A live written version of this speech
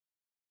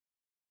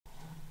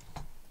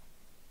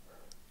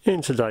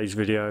In today's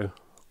video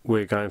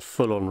we're going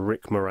full on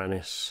Rick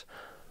Moranis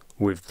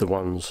with the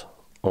ones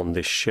on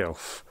this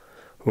shelf.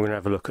 We're going to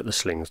have a look at the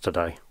slings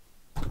today.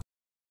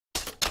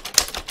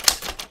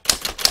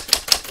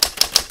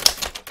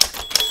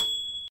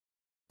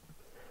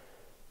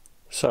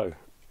 So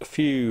a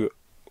few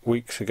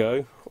weeks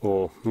ago,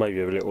 or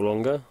maybe a little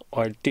longer,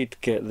 I did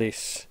get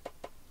this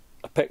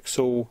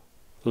Apexel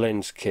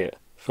lens kit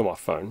for my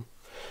phone,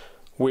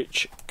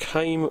 which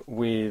came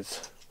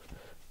with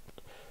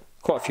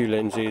quite a few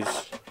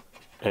lenses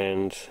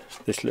and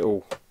this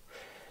little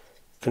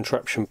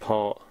contraption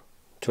part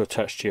to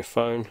attach to your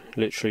phone.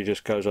 Literally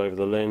just goes over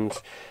the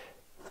lens,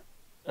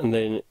 and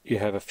then you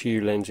have a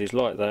few lenses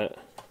like that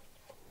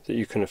that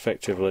you can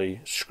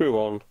effectively screw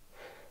on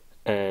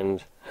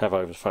and have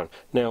over the phone.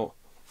 Now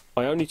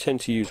I only tend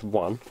to use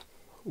one,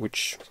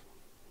 which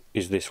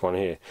is this one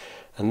here,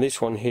 and this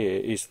one here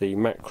is the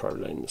macro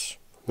lens.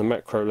 The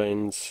macro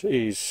lens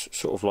is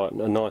sort of like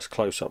a nice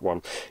close-up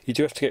one. You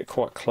do have to get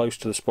quite close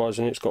to the spiders,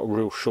 and it's got a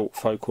real short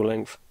focal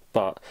length,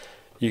 but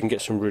you can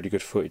get some really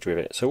good footage with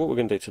it. So what we're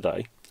going to do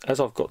today, as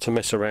I've got to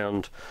mess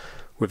around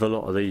with a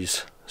lot of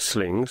these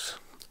slings,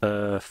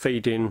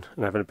 feeding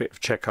and having a bit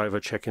of check over,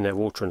 checking their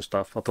water and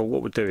stuff, I thought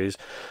what we'll do is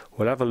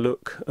we'll have a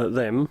look at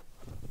them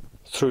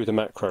through the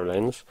macro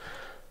lens,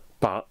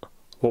 but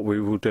what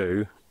we will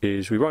do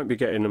is we won't be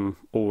getting them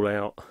all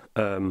out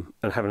and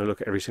having a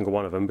look at every single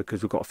one of them,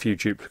 because we've got a few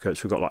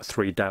duplicates. We've got like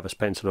 3 Davos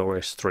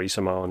Pentaloris, 3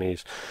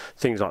 Samanis,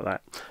 things like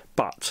that.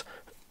 But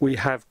we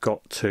have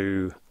got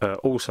to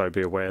also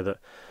be aware that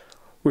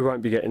we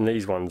won't be getting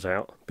these ones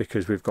out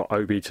because we've got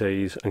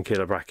OBTs and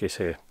Killer Brachis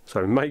here.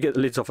 So we may get the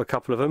lids off a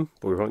couple of them,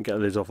 but we won't get the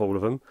lids off all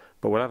of them.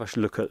 But we'll have a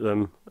look at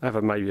them,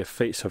 have maybe a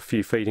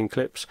few feeding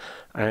clips,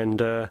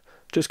 and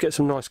just get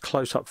some nice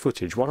close-up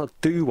footage. What I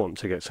do want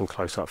to get some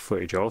close-up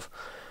footage of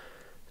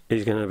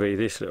is going to be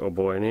this little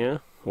boy in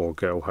here, or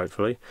girl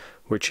hopefully,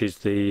 which is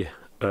the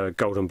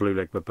golden blue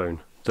leg baboon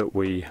that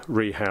we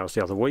rehoused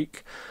the other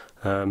week.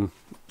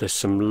 There's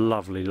some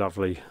lovely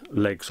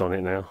legs on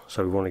it now,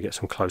 so we want to get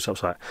some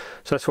close-ups of that.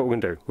 So that's what we're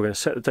going to do. We're going to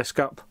set the desk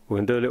up, we're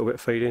going to do a little bit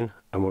of feeding,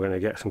 and we're going to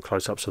get some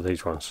close-ups of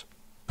these ones.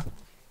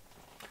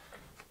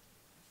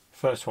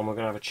 First one we're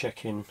going to have a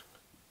check-in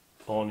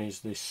on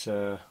is this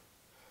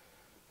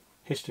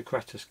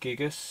Histocratus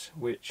gigas,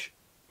 which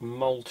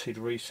molted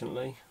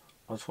recently.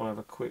 I just want to have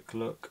a quick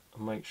look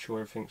and make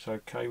sure everything's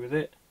okay with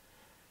it.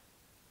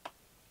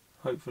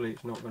 Hopefully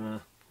it's not going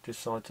to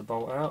decide to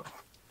bolt out.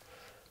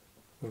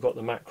 We've got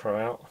the macro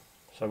out,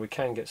 so we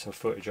can get some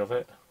footage of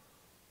it.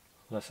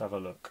 Let's have a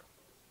look.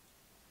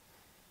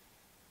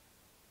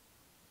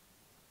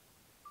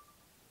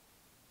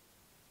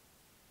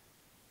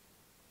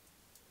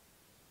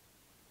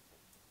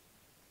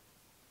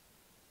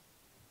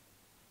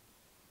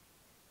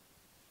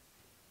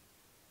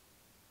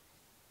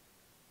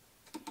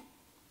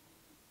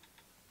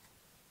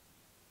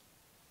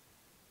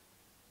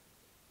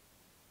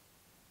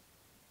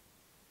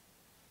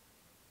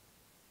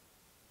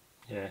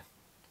 Yeah,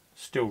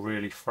 still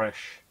really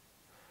fresh,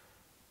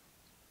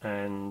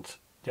 and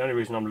the only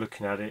reason I'm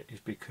looking at it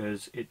is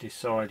because it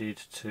decided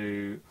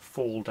to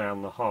fall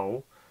down the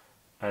hole,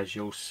 as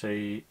you'll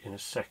see in a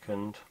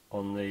second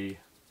on the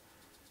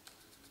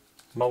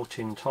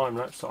molting time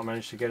lapse that I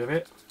managed to get of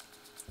it.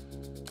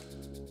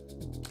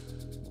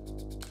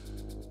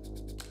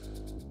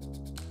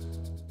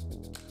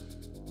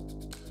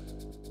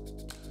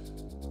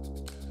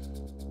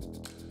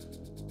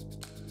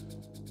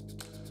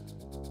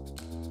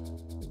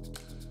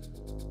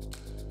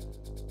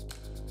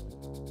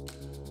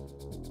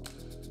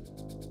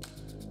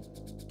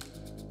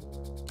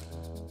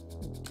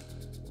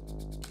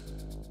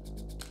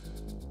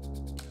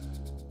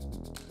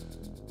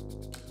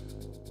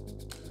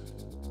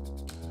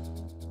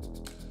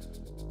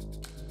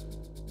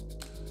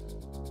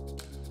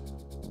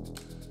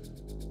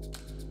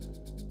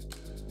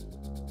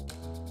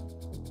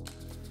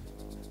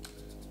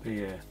 But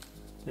yeah,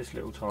 this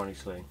little tiny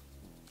sling.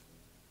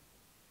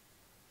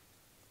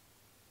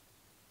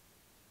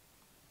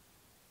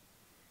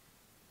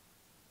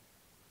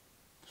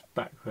 Its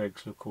back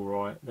legs look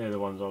alright. They're the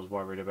ones I was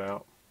worried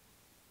about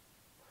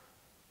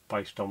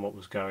based on what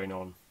was going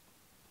on.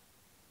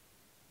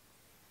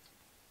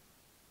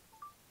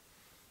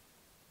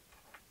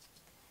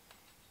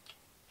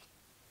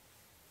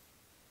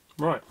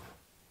 Right.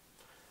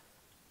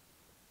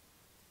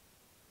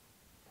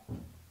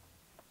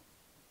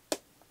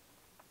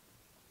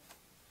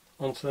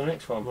 On to the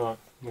next one. Right,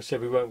 we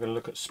said we weren't going to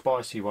look at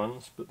spicy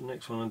ones, but the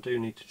next one I do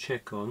need to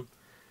check on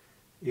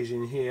is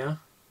in here,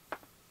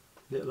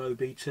 little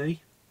OBT.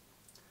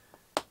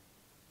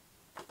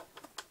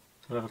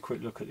 I'll have a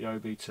quick look at the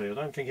OBT. I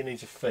don't think it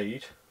needs a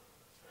feed,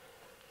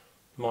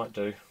 might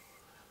do,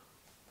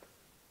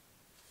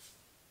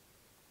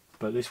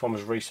 but this one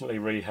was recently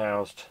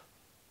rehoused,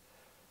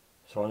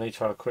 so I need to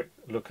have a quick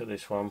look at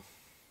this one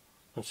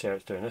and see how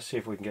it's doing. Let's see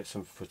if we can get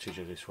some footage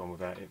of this one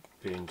without it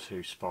being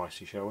too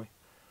spicy, shall we?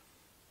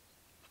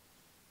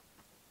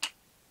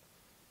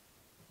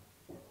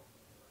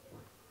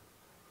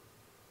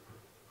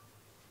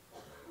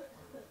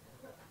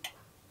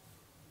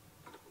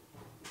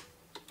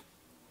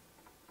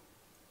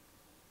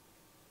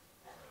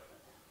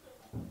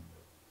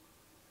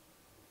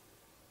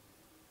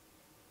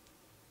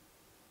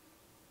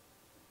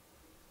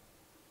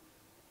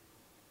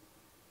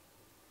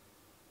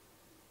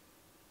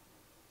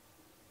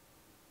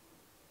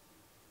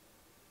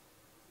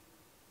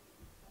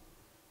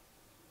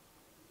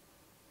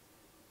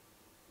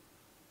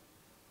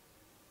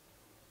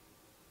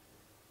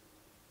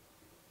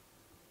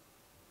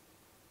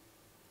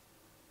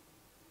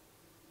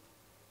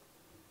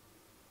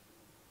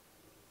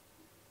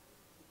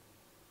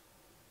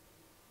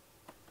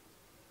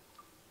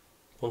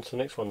 On to the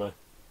next one though.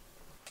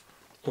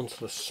 On to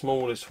the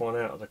smallest one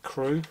out of the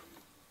crew.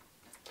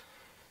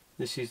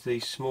 This is the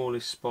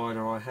smallest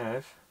spider I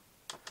have.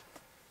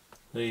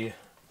 The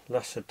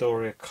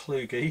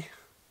Tarantula.Rookie,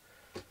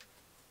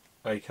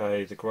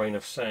 aka the grain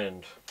of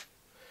sand.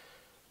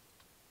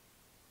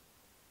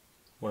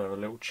 We'll have a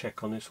little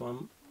check on this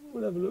one.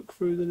 We'll have a look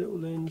through the little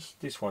lens.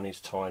 This one is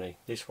tiny.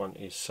 This one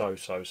is so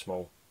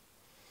small.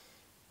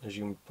 As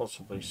you can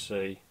possibly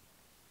see,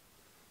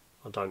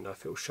 I don't know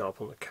if it'll show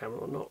up on the camera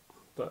or not,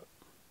 but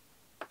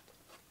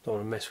don't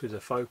want to mess with the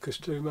focus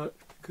too much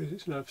because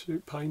it's an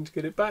absolute pain to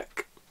get it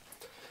back.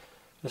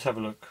 Let's have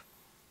a look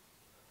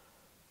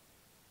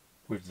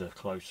with the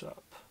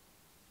close-up.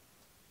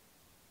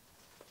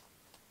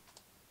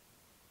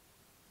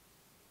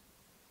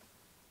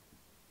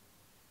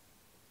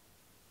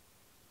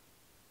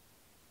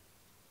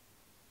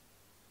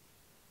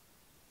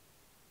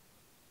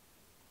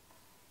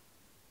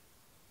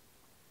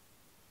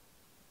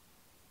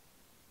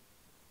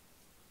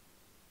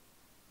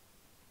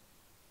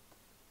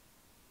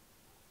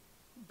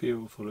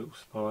 Beautiful little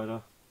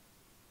spider.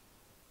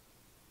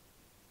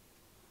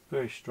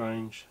 Very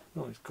strange.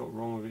 What it's got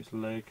wrong with its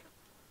leg.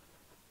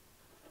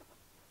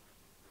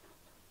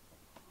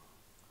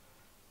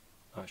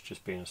 Oh, it's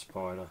just being a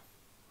spider.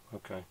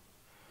 Okay.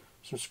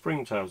 Some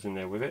springtails in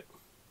there with it.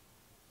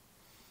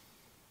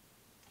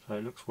 So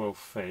it looks well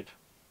fed.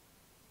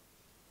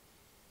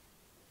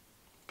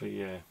 But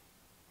yeah.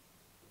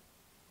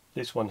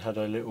 This one had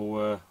a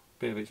little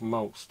bit of its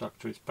molt stuck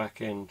to its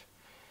back end.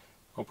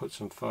 I'll put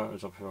some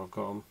photos up here, I've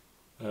got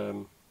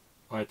them.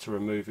 I had to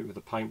remove it with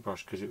a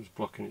paintbrush because it was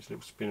blocking its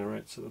little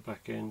spinnerets at the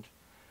back end.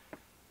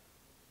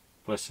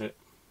 Bless it.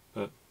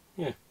 But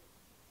yeah,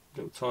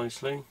 little tiny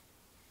sling.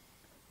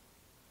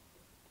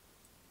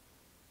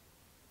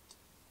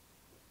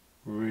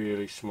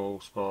 Really small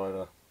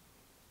spider.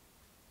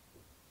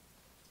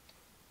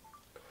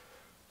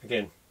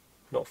 Again,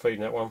 not feeding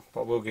that one,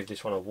 but I will give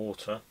this one a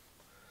water.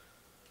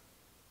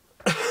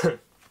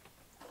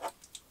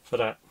 For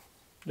that,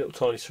 little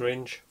tiny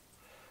syringe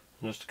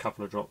and just a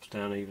couple of drops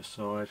down either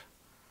side,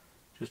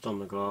 just on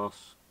the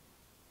glass.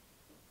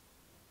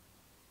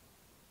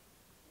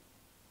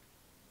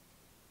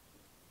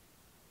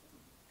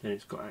 Then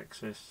it's got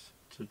access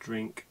to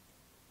drink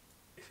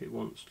if it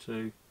wants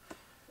to,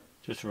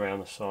 just around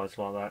the sides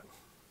like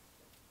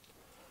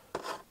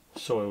that.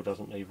 Soil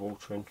doesn't need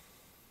watering,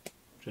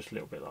 just a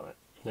little bit like that,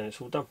 and then it's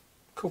all done.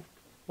 Cool,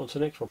 on to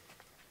the next one.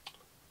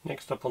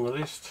 Next up on the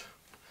list,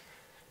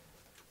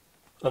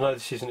 I know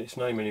this isn't its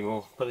name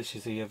anymore, but this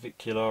is the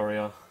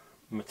Avicularia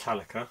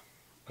metallica,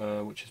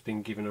 which has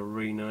been given a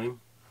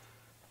rename.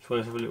 Just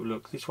want to have a little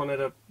look. This one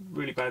had a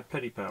really bad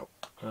pedipalp,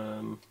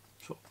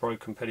 sort of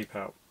broken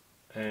pedipalp,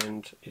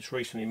 and it's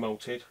recently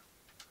molted.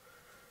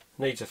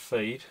 Needs a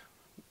feed,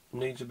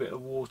 needs a bit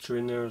of water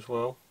in there as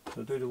well.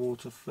 So I'll do the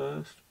water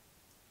first.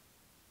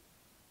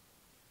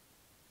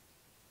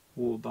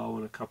 Water bowl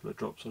and a couple of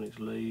drops on its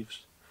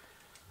leaves.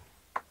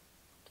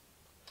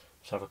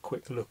 Let's have a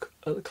quick look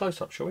at the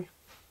close-up, shall we?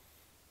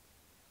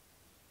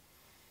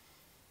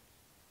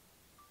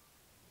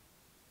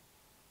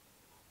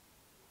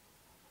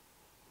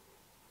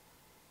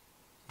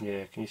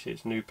 Yeah, can you see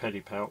its new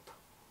pedipalp?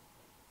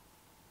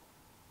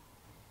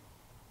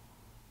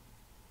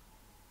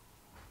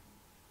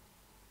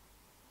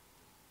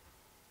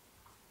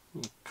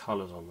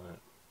 Colours on that.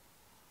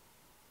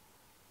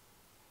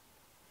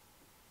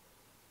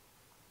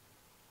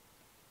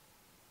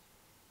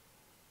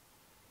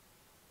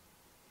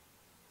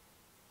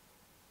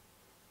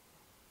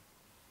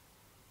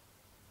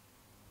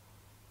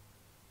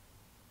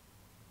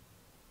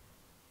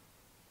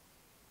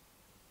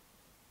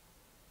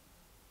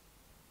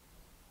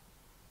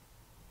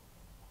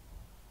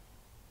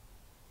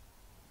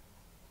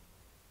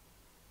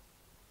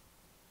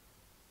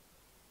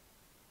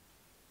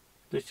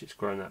 At least it's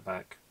grown that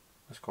back.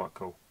 That's quite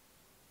cool.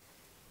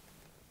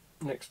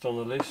 Next on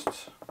the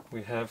list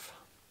we have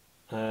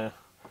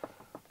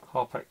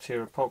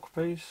Harpactira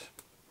pulchripes.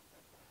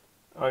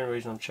 Only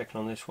reason I'm checking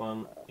on this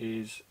one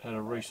is at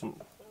a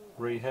recent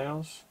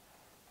rehouse.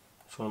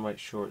 Just want to make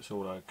sure it's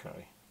all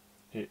okay.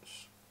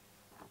 It's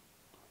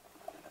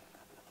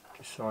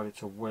decided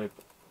to web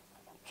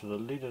to the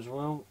lid as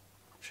well,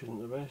 which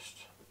isn't the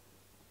best.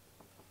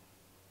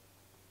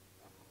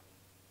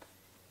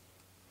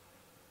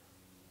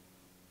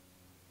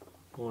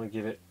 I want to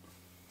give it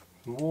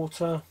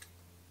water.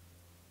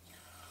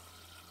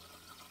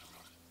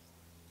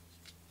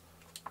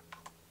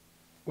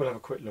 We'll have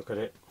a quick look at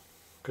it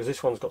because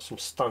this one's got some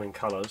stunning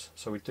colours,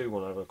 so we do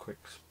want to have a quick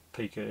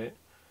peek at it.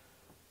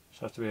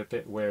 Just have to be a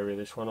bit wary of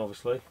this one,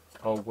 obviously,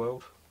 old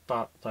world,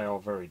 but they are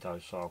very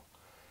docile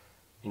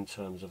in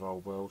terms of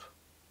old world.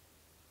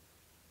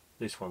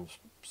 This one's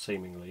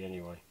seemingly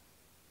anyway.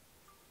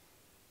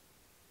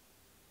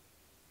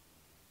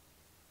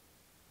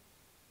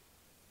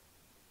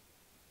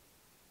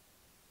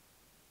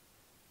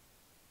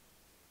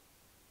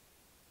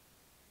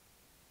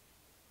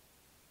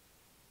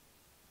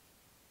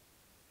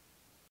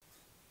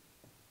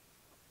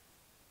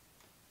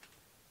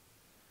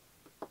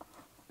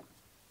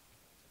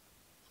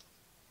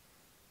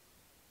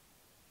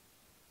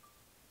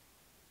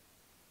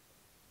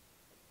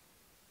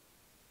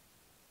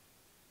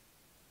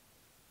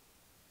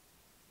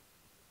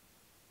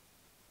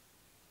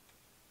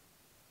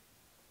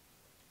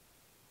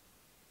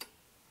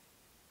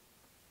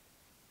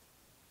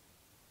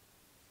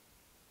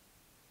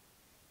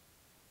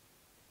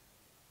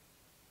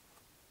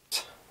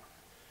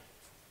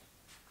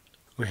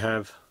 we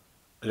have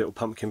a little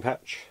pumpkin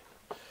patch,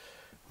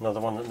 another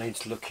one that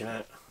needs looking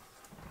at.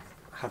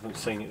 Haven't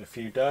seen it in a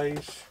few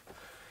days,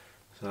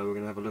 so we're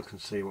going to have a look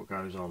and see what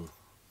goes on.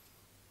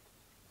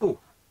 Oh,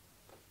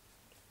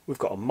 we've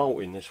got a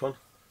molt in this one.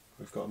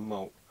 We've got a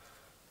molt.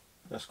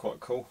 That's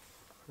quite cool.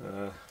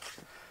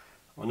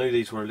 I knew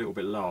these were a little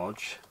bit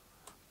large,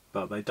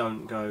 but they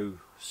don't go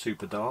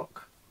super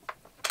dark.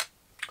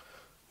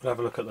 We'll have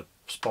a look at the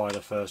spider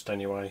first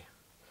anyway,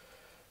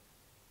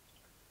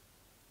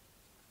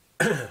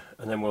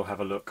 and then we'll have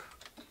a look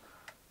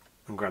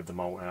and grab the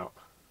molt out.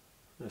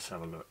 Let's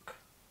have a look.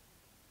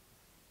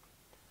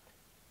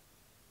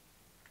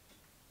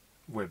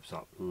 Webs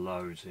up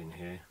loads in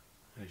here,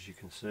 as you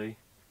can see,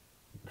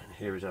 and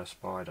here is our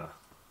spider.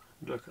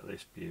 Look at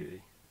this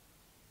beauty.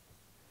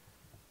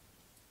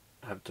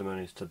 Abdomen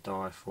is to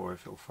die for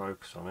if it'll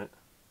focus on it.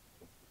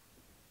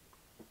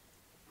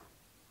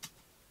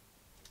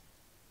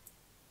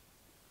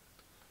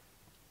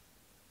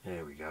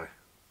 There we go.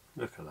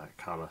 Look at that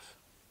colours.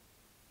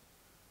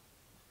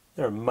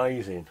 They're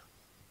amazing.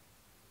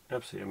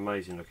 Absolutely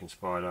amazing looking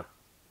spider.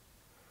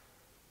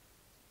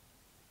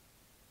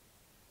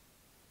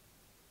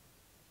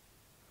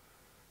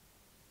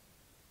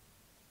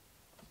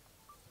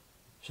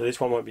 So this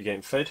one won't be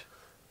getting fed,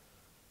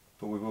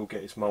 but we will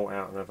get its molt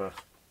out and have a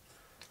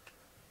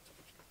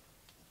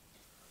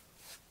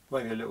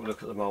maybe a little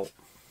look at the molt.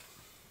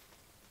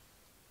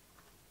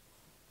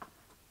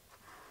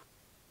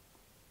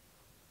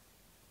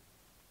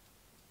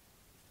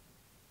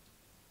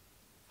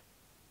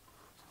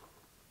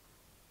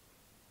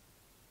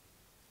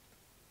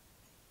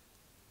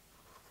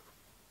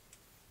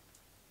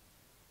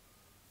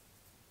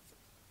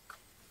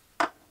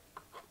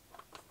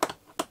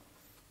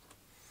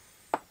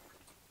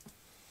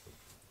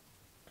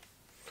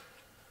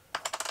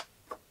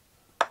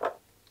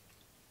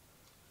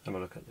 Have a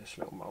look at this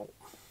little molt.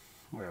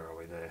 Where are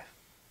we there?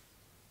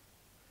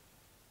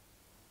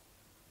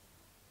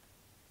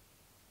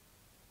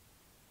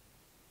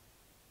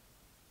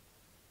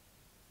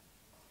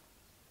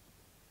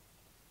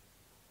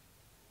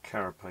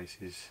 Carapace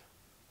is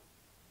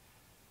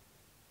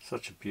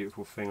such a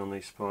beautiful thing on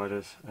these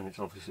spiders, and it's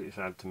obviously its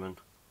abdomen.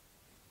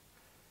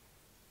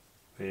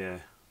 But yeah,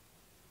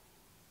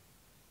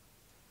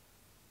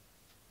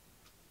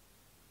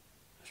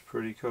 it's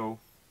pretty cool.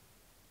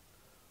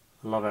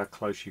 I love how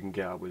close you can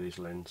get up with this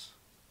lens.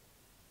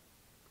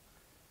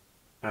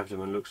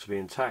 Abdomen looks to be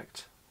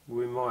intact.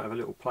 We might have a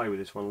little play with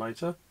this one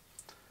later.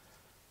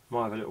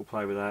 Might have a little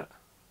play with that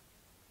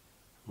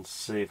and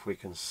see if we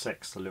can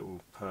sex the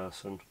little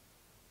person,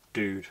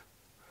 dude,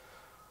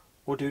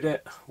 or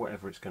dudette,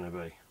 whatever it's going to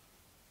be.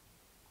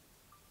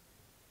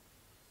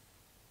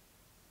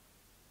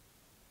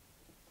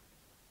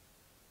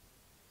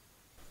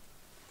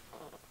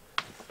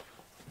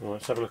 Right,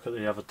 let's have a look at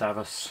the other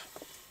Davos.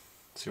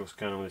 See what's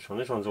going on with this one.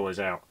 This one's always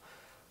out.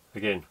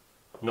 Again,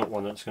 not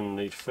one that's going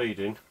to need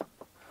feeding,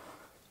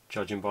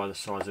 judging by the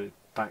size of its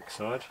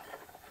backside.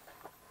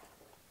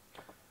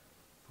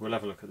 We'll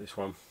have a look at this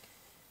one.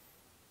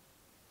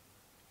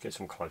 Get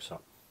some close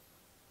up.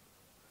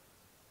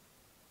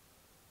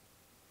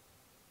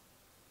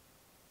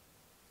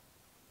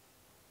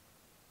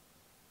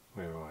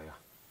 Where are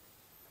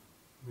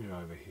you? You're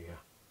over here.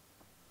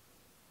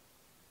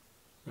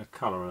 The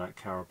colour of that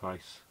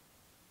carapace.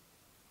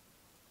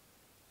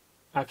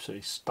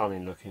 Absolutely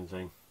stunning looking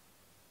thing.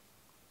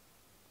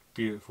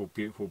 Beautiful,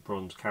 beautiful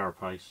bronze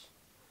carapace.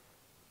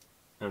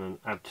 And an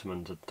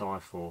abdomen to die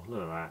for.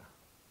 Look at that.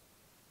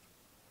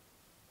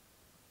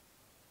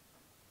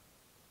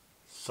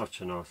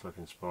 Such a nice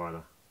looking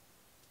spider.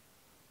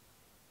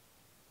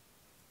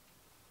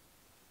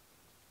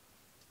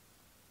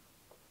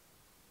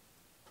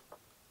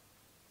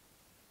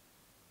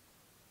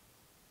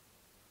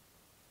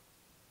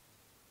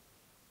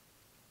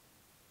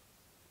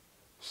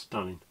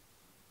 Stunning.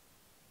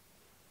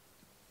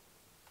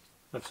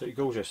 Absolutely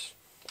gorgeous.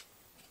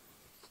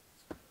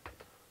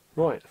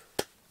 Right,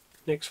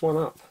 next one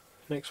up.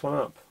 Next one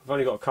up. I've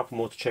only got a couple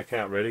more to check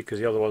out really, because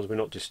the other ones we're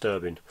not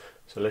disturbing.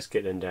 So let's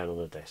get them down on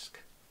the desk.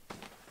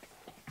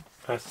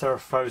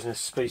 Theraphosinus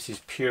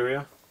species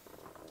Puria.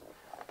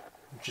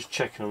 I'm just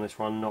checking on this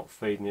one, not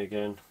feeding it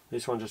again.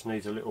 This one just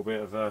needs a little bit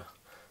of a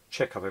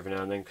check up every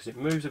now and then because it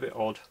moves a bit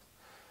odd.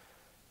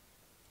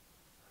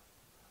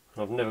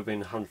 And I've never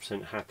been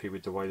 100% happy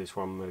with the way this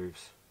one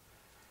moves.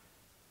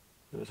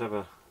 Let's have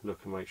a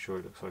look and make sure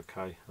it looks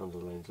okay under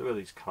the lens. Look at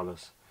these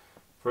colours.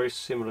 Very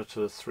similar to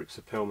the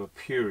Thrixopelma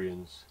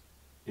puriens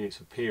in its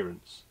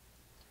appearance.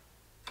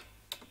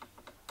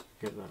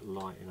 Get that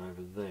light in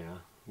over there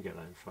and get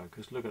that in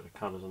focus. Look at the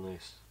colours on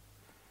this.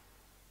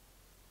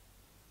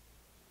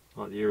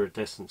 Like the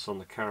iridescence on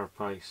the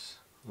carapace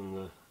and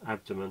the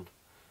abdomen.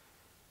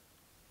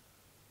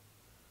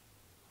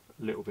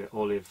 A little bit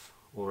olive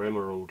or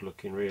emerald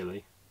looking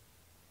really.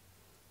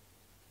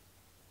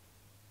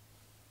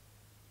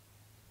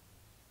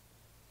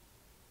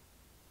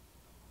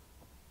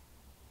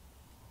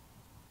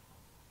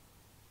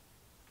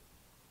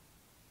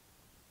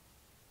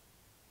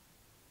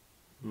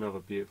 Another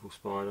beautiful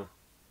spider.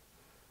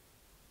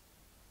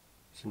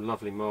 Some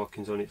lovely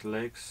markings on its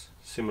legs,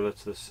 similar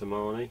to the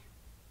Somani,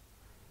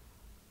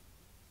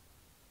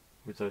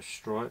 with those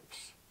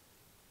stripes.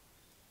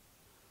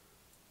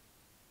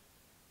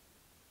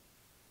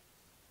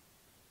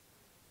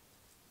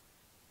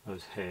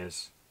 Those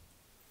hairs.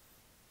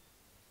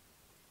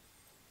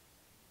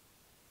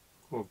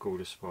 What a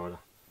gorgeous spider.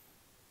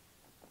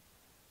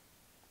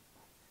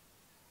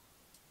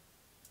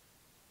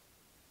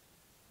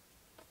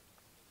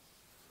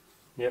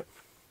 Yep,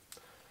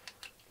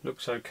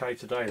 looks okay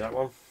today, that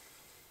one.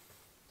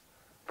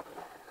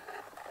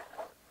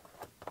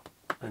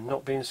 And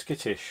not being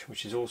skittish,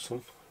 which is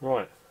awesome.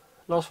 Right,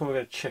 last one we're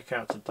going to check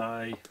out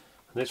today. And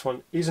this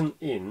one isn't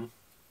in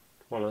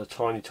one of the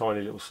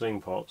tiny little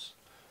sling pots,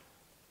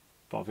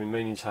 but I've been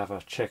meaning to have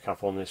a check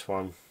up on this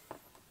one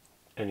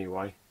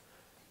anyway,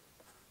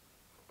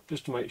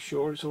 just to make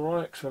sure it's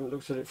alright, because I haven't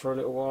looked at it for a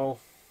little while.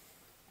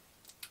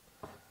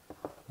 And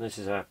this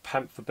is our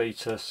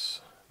Pantherbeetus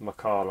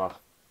Macala.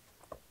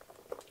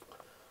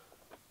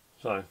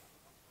 So, a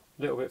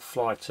little bit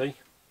flighty,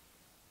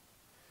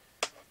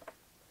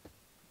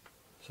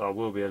 so I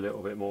will be a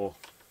little bit more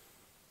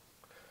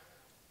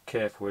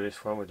careful with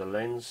this one, with the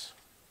lens.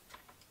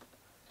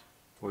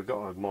 We've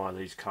got to admire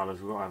these colours,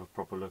 we've got to have a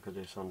proper look at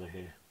this under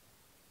here.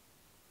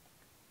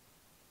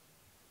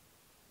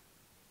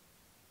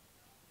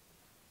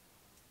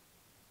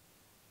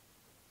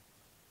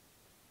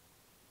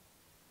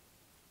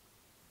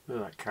 Look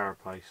at that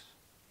carapace.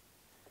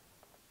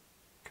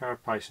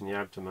 Carapace in the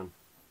abdomen.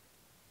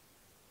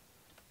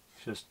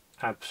 Just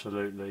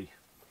absolutely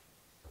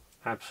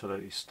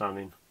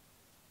stunning.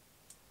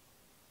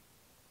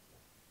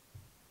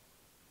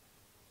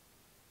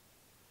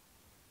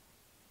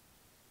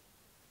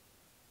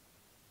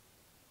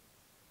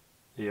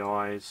 The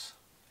eyes,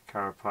 the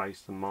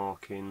carapace, the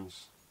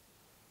markings,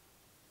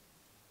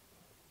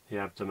 the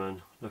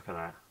abdomen, look at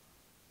that,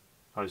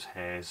 those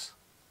hairs.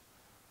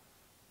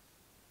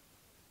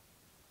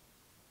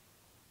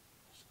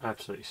 It's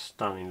absolutely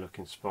stunning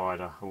looking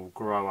spider, and will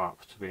grow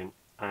up to be an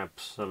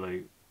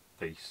absolute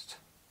beast.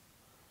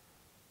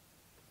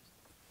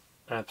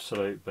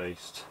 Absolute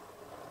beast.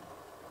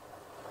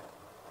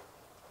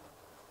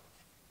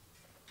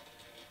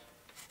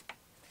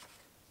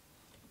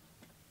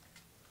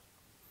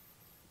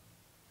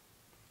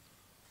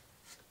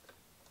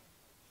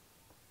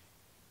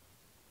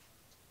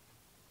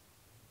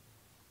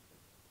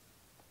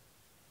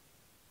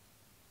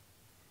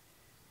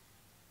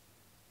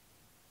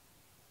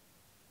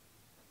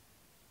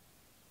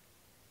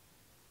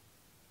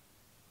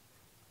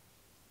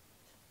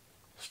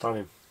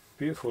 Stunning.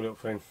 Beautiful little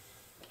thing.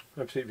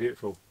 Absolutely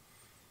beautiful.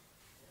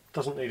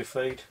 Doesn't need a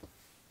feed.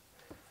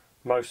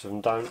 Most of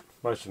them don't.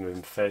 Most of them have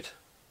been fed.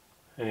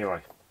 Anyway,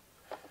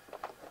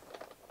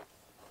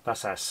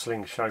 that's our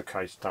sling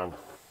showcase done.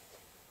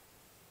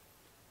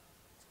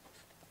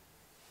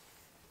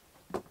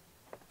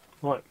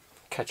 Right,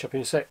 catch up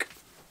in a sec.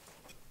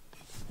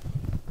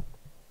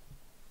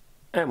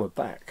 And we're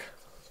back.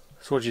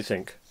 So what do you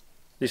think?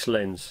 This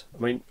lens,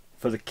 I mean,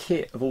 for the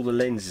kit of all the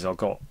lenses I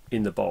got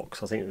in the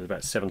box, I think it was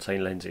about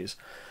 17 lenses,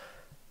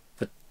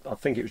 but I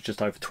think it was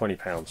just over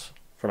 £20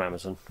 from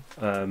Amazon.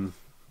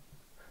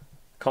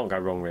 Can't go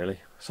wrong really.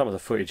 Some of the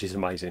footage is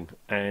amazing,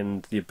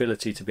 and the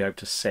ability to be able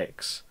to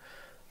sex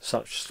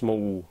such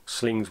small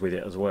slings with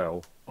it as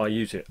well. I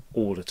use it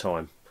all the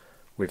time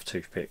with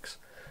toothpicks.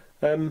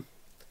 I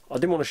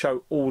didn't want to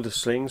show all the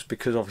slings,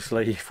 because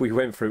obviously if we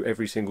went through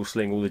every single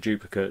sling, all the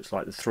duplicates,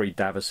 like the 3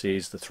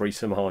 Davises, the 3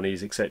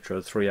 Somanis, etc.,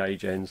 the 3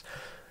 Agens,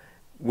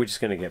 we're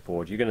just going to get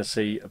bored. You're going to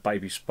see a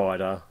baby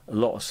spider. A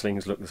lot of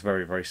slings look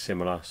very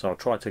similar, so I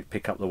tried to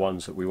pick up the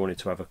ones that we wanted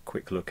to have a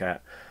quick look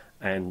at,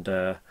 and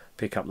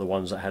pick up the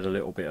ones that had a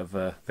little bit of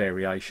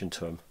variation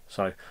to them.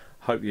 So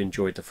hope you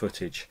enjoyed the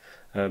footage.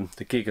 The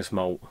Gigas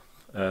molt,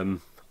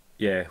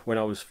 yeah, when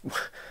I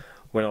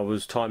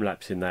was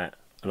time-lapsing that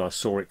and I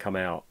saw it come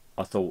out,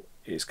 I thought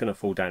it's going to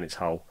fall down its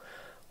hole.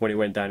 When it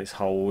went down its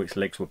hole, its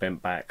legs were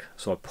bent back,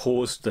 so I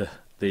paused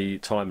the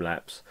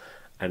time-lapse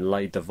and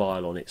laid the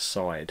vial on its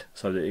side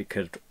so that it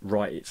could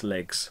right its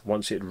legs.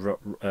 Once it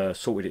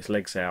sorted its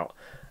legs out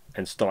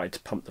and started to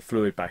pump the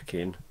fluid back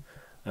in,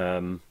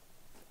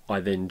 I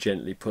then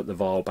gently put the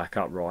vial back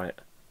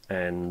upright,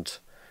 and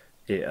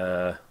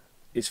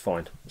it's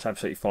fine. It's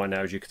absolutely fine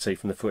now, as you can see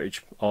from the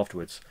footage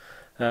afterwards.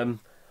 I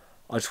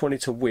just wanted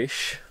to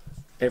wish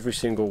every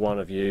single one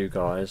of you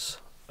guys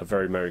a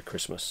very Merry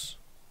Christmas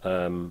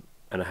and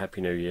a Happy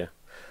New Year.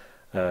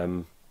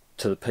 To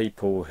the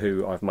people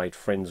who I've made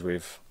friends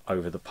with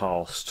over the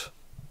past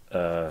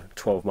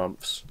 12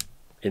 months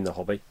in the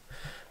hobby,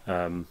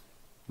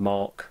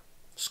 Mark,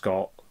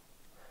 Scott,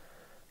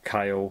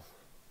 Kale,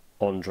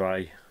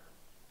 Andre,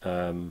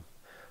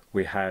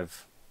 we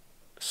have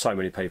so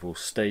many people,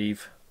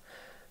 Steve,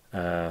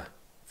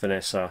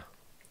 Vanessa,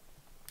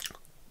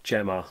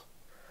 Gemma,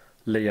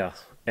 Leah,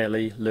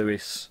 Ellie,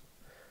 Lewis,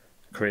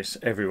 Chris,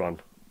 everyone,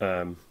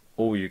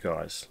 all you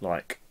guys,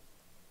 like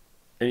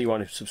anyone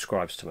who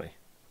subscribes to me,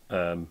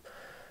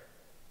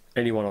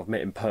 anyone I've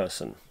met in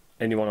person,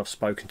 anyone I've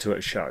spoken to at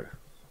a show,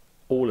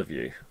 all of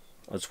you,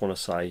 I just want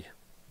to say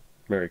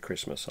Merry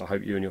Christmas. I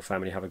hope you and your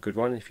family have a good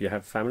one if you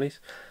have families.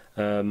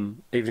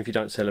 Even if you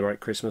don't celebrate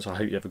Christmas, I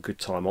hope you have a good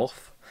time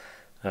off.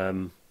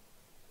 And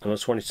I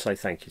just wanted to say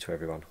thank you to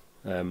everyone.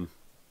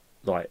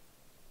 Like,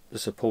 the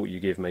support you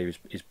give me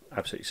is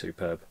absolutely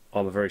superb.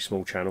 I'm a very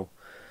small channel,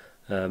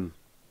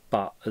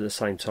 but at the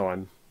same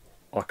time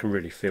I can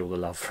really feel the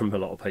love from a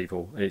lot of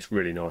people, and it's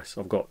really nice.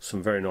 I've got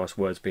some very nice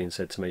words being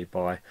said to me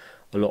by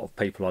a lot of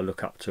people I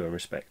look up to and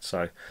respect.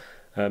 So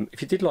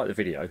if you did like the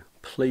video,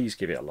 please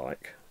give it a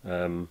like.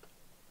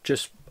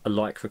 Just a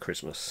like for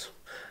Christmas.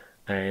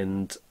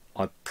 And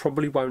I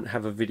probably won't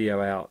have a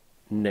video out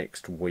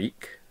next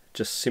week,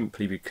 just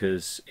simply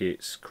because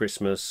it's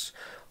Christmas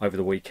over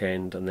the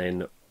weekend, and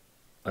then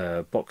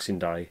Boxing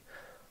Day,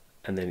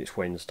 and then it's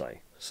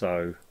Wednesday.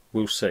 So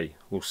we'll see.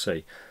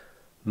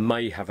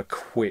 May have a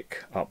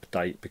quick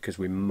update because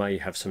we may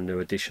have some new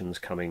additions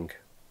coming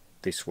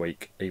this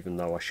week, even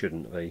though I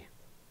shouldn't be,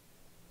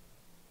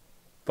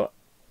 but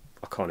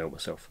I can't help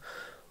myself.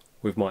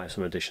 We might have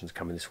some additions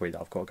coming this week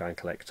that I've got to go and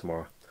collect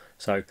tomorrow.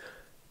 So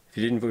if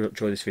you didn't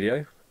enjoy this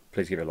video,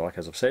 please give it a like,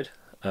 as I've said.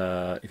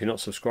 If you're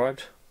not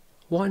subscribed,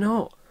 why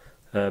not?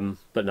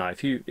 But no,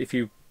 if you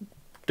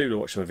do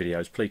watch my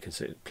videos,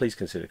 please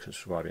consider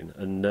subscribing,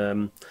 and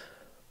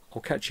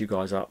I'll catch you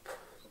guys up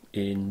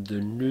in the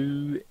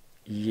new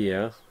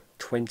year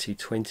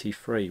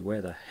 2023.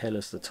 Where the hell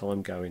is the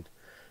time going?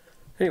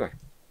 Anyway,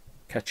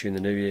 catch you in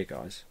the new year,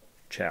 guys.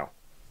 Ciao.